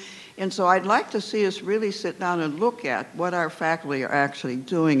lecturers. And so I'd like to see us really sit down and look at what our faculty are actually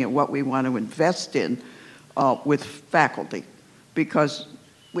doing and what we want to invest in with faculty, because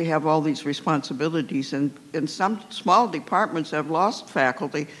we have all these responsibilities, and some small departments have lost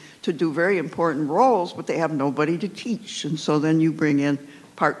faculty to do very important roles, but they have nobody to teach. And so then you bring in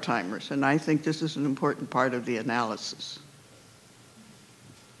part-timers, and I think this is an important part of the analysis.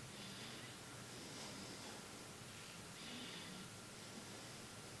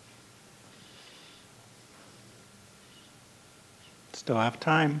 Still have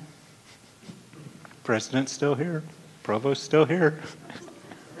time. President's still here. Provost's still here.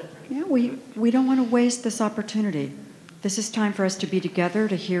 Yeah, we don't want to waste this opportunity. This is time for us to be together,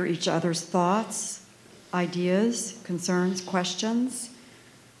 to hear each other's thoughts, ideas, concerns, questions,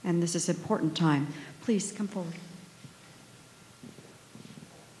 and this is an important time. Please come forward.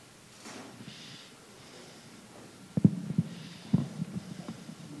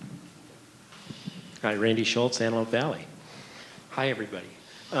 Hi, Randy Schultz, Antelope Valley. Hi, everybody.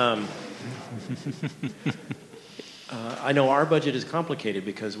 I know our budget is complicated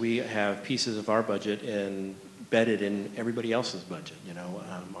because we have pieces of our budget embedded in everybody else's budget. You know,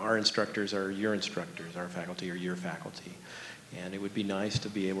 our instructors are your instructors, our faculty are your faculty. And it would be nice to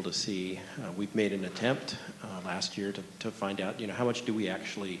be able to see, we've made an attempt last year to find out, you know, how much do we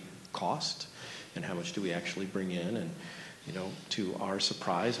actually cost and how much do we actually bring in. And, you know, to our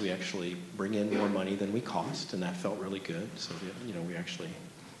surprise, we actually bring in more money than we cost, and that felt really good. So, that, you know, we actually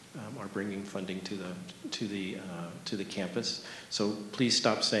are bringing funding to the campus. So please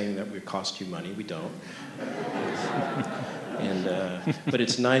stop saying that we cost you money. We don't. But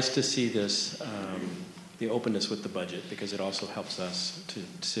it's nice to see this. The openness with the budget, because it also helps us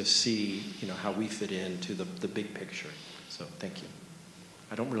to see, you know, how we fit into the big picture. So thank you.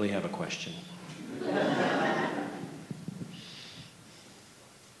 I don't really have a question.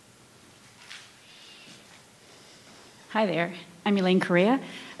 Hi there, I'm Elaine Correa,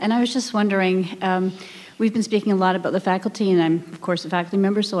 and I was just wondering, we've been speaking a lot about the faculty, and I'm, of course, a faculty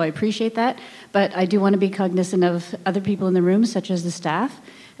member, so I appreciate that, but I do want to be cognizant of other people in the room, such as the staff.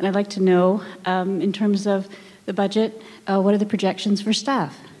 And I'd like to know, in terms of the budget, what are the projections for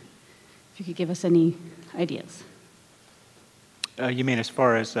staff? If you could give us any ideas. You mean as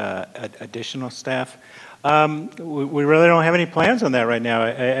far as additional staff? We really don't have any plans on that right now.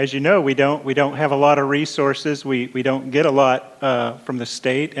 As you know, we don't have a lot of resources. We don't get a lot from the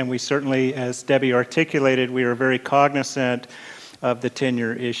state, and we certainly, as Debbie articulated, we are very cognizant of the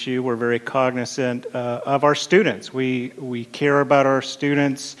tenure issue. We're very cognizant of our students. We care about our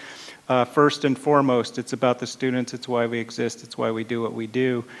students first and foremost. It's about the students. It's why we exist. It's why we do what we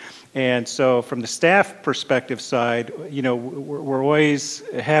do. And so from the staff perspective side, you know, we're always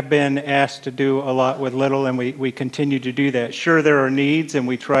have been asked to do a lot with little, and we continue to do that. Sure, there are needs, and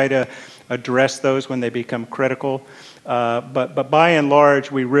we try to address those when they become critical. But by and large,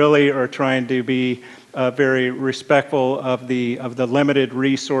 we really are trying to be very respectful of the limited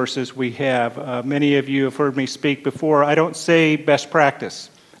resources we have. Many of you have heard me speak before. I don't say best practice.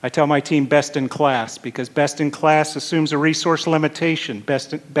 I tell my team best in class, because best in class assumes a resource limitation.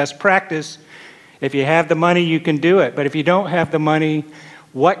 Best practice, if you have the money, you can do it. But if you don't have the money,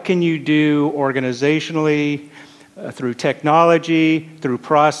 what can you do organizationally, through technology, through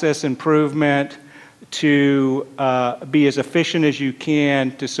process improvement, to be as efficient as you can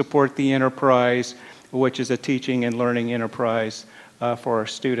to support the enterprise, which is a teaching and learning enterprise for our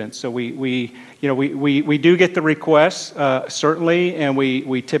students. So we do get the requests, certainly, and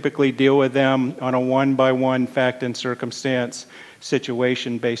we typically deal with them on a one-by-one fact and circumstance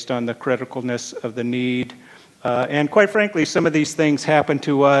situation based on the criticalness of the need. And quite frankly, some of these things happen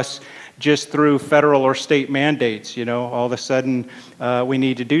to us just through federal or state mandates. You know, all of a sudden we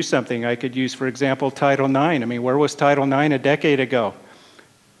need to do something. I could use, for example, Title IX. I mean, where was Title IX a decade ago?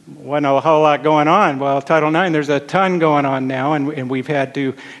 Wasn't a whole lot going on. Well, Title IX, there's a ton going on now, and we've had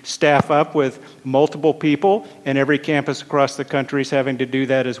to staff up with multiple people, and every campus across the country is having to do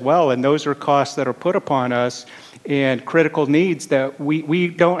that as well. And those are costs that are put upon us and critical needs that we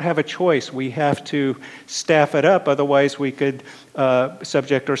don't have a choice. We have to staff it up, otherwise we could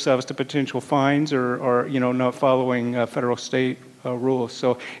subject ourselves to potential fines or not following federal state rules.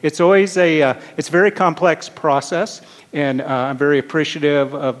 So it's always it's a very complex process, and I'm very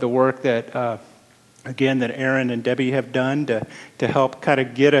appreciative of the work that again, that Aaron and Debbie have done to help kind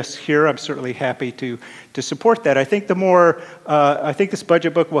of get us here. I'm certainly happy to support that. I think I think this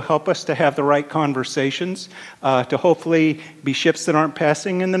budget book will help us to have the right conversations, to hopefully be ships that aren't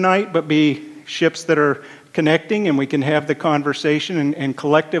passing in the night, but be ships that are connecting, and we can have the conversation and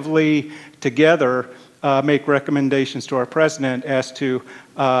collectively together make recommendations to our president as to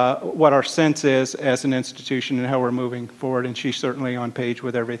what our sense is as an institution and how we're moving forward. And she's certainly on page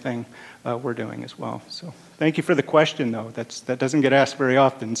with everything we're doing as well. So thank you for the question, though. That doesn't get asked very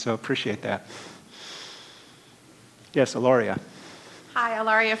often, so appreciate that. Yes, Ilaria. Hi,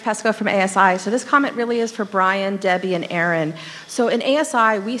 Ilaria Pesco from ASI. So this comment really is for Brian, Debbie, and Aaron. So in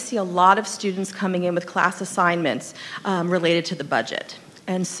ASI, we see a lot of students coming in with class assignments related to the budget.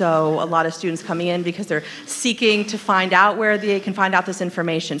 And so a lot of students coming in because they're seeking to find out where they can find out this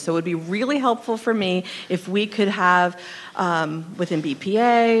information. So it would be really helpful for me if we could have within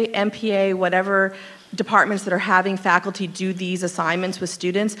BPA, MPA, whatever departments that are having faculty do these assignments with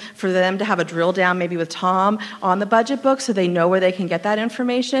students, for them to have a drill down maybe with Tom on the budget book so they know where they can get that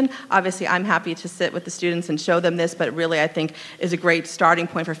information. Obviously, I'm happy to sit with the students and show them this, but it really, I think, is a great starting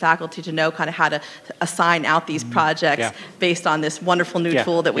point for faculty to know kind of how to assign out these projects based on this wonderful new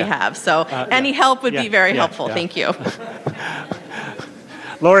tool that we have. So any help would be very helpful. Thank you.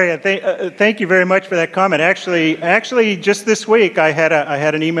 Gloria, thank you very much for that comment. Actually, just this week, I had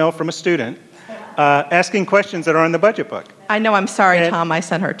an email from a student asking questions that are on the budget book. I know, I'm sorry, Tom, I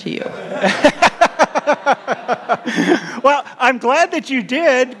sent her to you. Well, I'm glad that you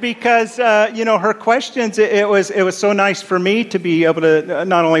did because, her questions, it was so nice for me to be able to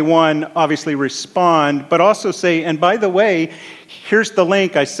not only, one, obviously respond, but also say, and by the way, here's the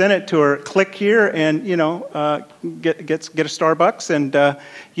link. I sent it to her. Click here and, get a Starbucks and,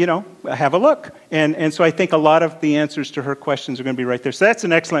 have a look. And so I think a lot of the answers to her questions are going to be right there. So that's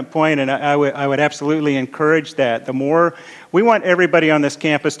an excellent point, and I would absolutely encourage that. The more, we want everybody on this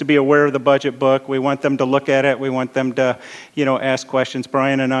campus to be aware of the budget book. We want them to look at it. We want them to, ask questions.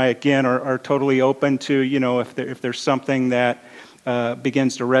 Brian and I, again, are totally open to, if there's something that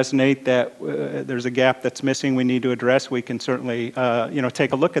begins to resonate, that there's a gap that's missing we need to address, we can certainly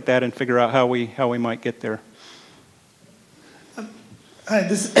take a look at that and figure out how we might get there. Hi,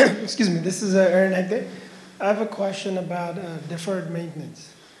 excuse me, this is Aaron Hegde. I have a question about deferred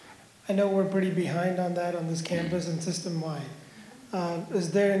maintenance. I know we're pretty behind on that on this campus and system-wide.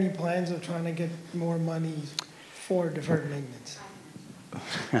 Is there any plans of trying to get more money for deferred maintenance?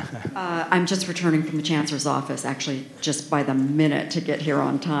 I'm just returning from the Chancellor's office, actually just by the minute to get here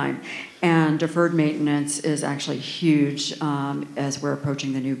on time. And deferred maintenance is actually huge as we're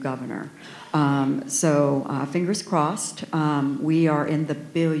approaching the new governor. So fingers crossed, we are in the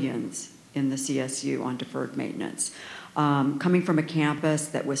billions in the CSU on deferred maintenance. Coming from a campus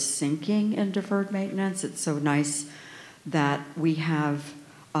that was sinking in deferred maintenance, it's so nice that we have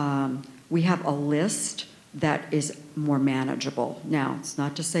a list that is more manageable. Now, it's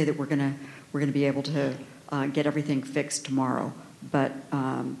not to say that we're gonna be able to get everything fixed tomorrow, but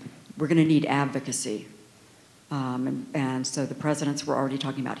we're gonna need advocacy. And so the presidents were already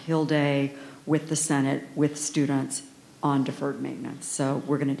talking about Hill Day with the Senate, with students on deferred maintenance. So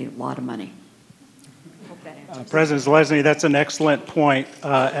we're gonna need a lot of money. President Zelezny, that's an excellent point.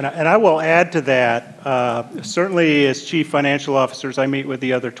 And I will add to that, certainly as chief financial officers, I meet with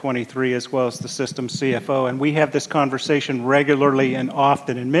the other 23 as well as the system CFO, and we have this conversation regularly and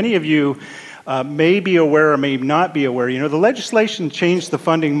often. And many of you may be aware or may not be aware. The legislation changed the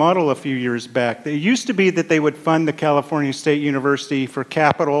funding model a few years back. It used to be that they would fund the California State University for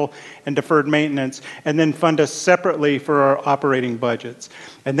capital and deferred maintenance and then fund us separately for our operating budgets.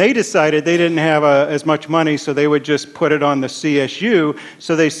 And they decided they didn't have as much money, so they would just put it on the CSU.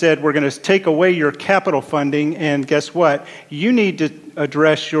 So they said, we're going to take away your capital funding, and guess what? You need to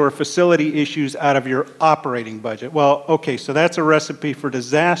address your facility issues out of your operating budget. Well, okay, so that's a recipe for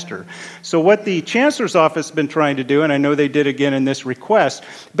disaster. So what the Chancellor's office has been trying to do, and I know they did again in this request,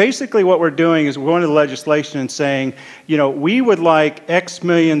 basically what we're doing is we're going to the legislation and saying, we would like X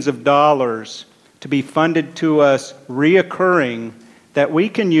millions of dollars to be funded to us reoccurring that we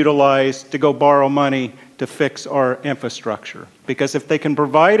can utilize to go borrow money to fix our infrastructure. Because if they can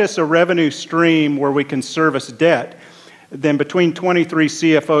provide us a revenue stream where we can service debt, then between 23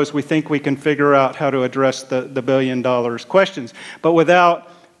 CFOs, we think we can figure out how to address the $1 billion questions. But without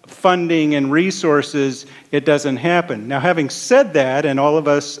funding and resources, it doesn't happen. Now, having said that, and all of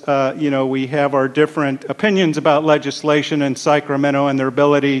us, we have our different opinions about legislation in Sacramento and their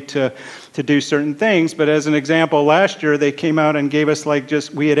ability to do certain things. But as an example, last year they came out and gave us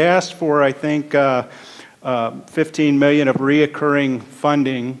we had asked for, I think, $15 million of reoccurring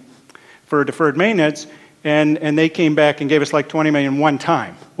funding for deferred maintenance, and they came back and gave us like 20 million one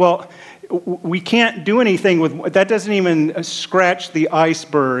time. Well, we can't do anything with, that doesn't even scratch the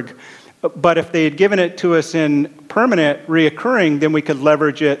iceberg, but if they had given it to us in permanent, reoccurring, then we could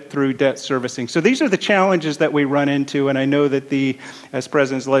leverage it through debt servicing. So these are the challenges that we run into, and I know that as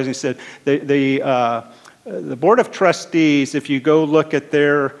President Zelensky said, the Board of Trustees, if you go look at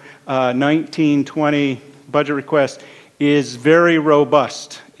their 19-20 budget request, is very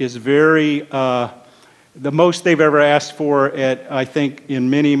robust, is very, the most they've ever asked for I think, in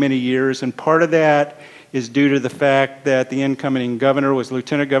many, many years. And part of that is due to the fact that the incoming governor was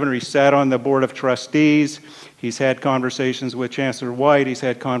lieutenant governor. He sat on the Board of Trustees. He's had conversations with Chancellor White. He's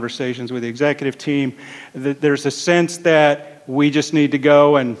had conversations with the executive team. There's a sense that we just need to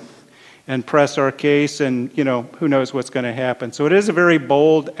go and press our case, and who knows what's going to happen. So it is a very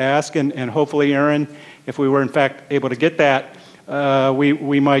bold ask, and hopefully, Aaron, if we were in fact able to get that,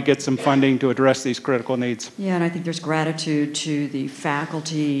 we might get some funding to address these critical needs. Yeah, and I think there's gratitude to the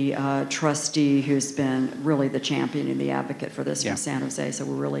faculty trustee who's been really the champion and the advocate for this from San Jose, so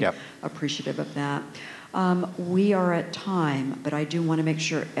we're really appreciative of that. We are at time, but I do want to make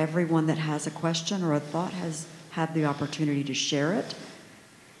sure everyone that has a question or a thought has had the opportunity to share it.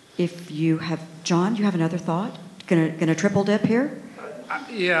 If you have, John, you have another thought? Gonna triple dip here?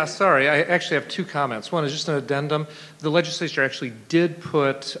 Yeah, sorry. I actually have two comments. One is just an addendum. The legislature actually did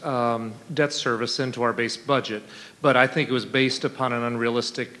put debt service into our base budget, but I think it was based upon an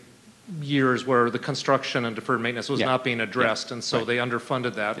unrealistic years where the construction and deferred maintenance was not being addressed, and so they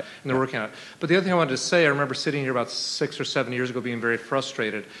underfunded that, and they're working on it. But the other thing I wanted to say, I remember sitting here about 6 or 7 years ago being very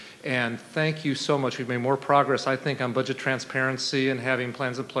frustrated, and thank you so much. We've made more progress, I think, on budget transparency and having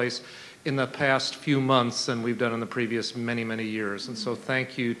plans in place in the past few months than we've done in the previous many, many years. And so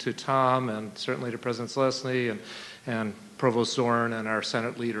thank you to Tom and certainly to President Zelensky and Provost Zorn and our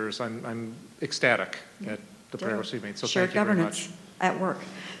Senate leaders. I'm ecstatic at the progress we've made. So Shared thank you very much. governance at work.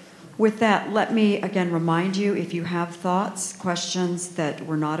 With that, let me again remind you, if you have thoughts, questions that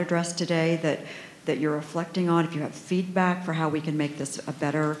were not addressed today that you're reflecting on, if you have feedback for how we can make this a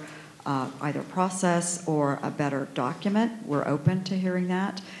better either process or a better document, we're open to hearing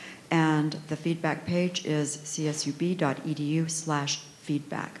that. And the feedback page is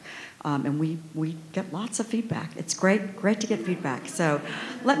csub.edu/feedback. And we get lots of feedback. It's great to get feedback. So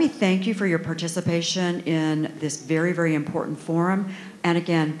let me thank you for your participation in this very, very important forum. And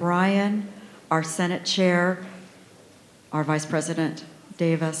again, Brian, our Senate Chair, our Vice President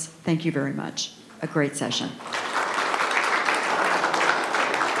Davis, thank you very much. A great session.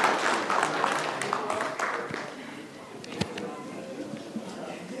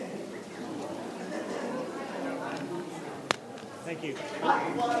 Thank you.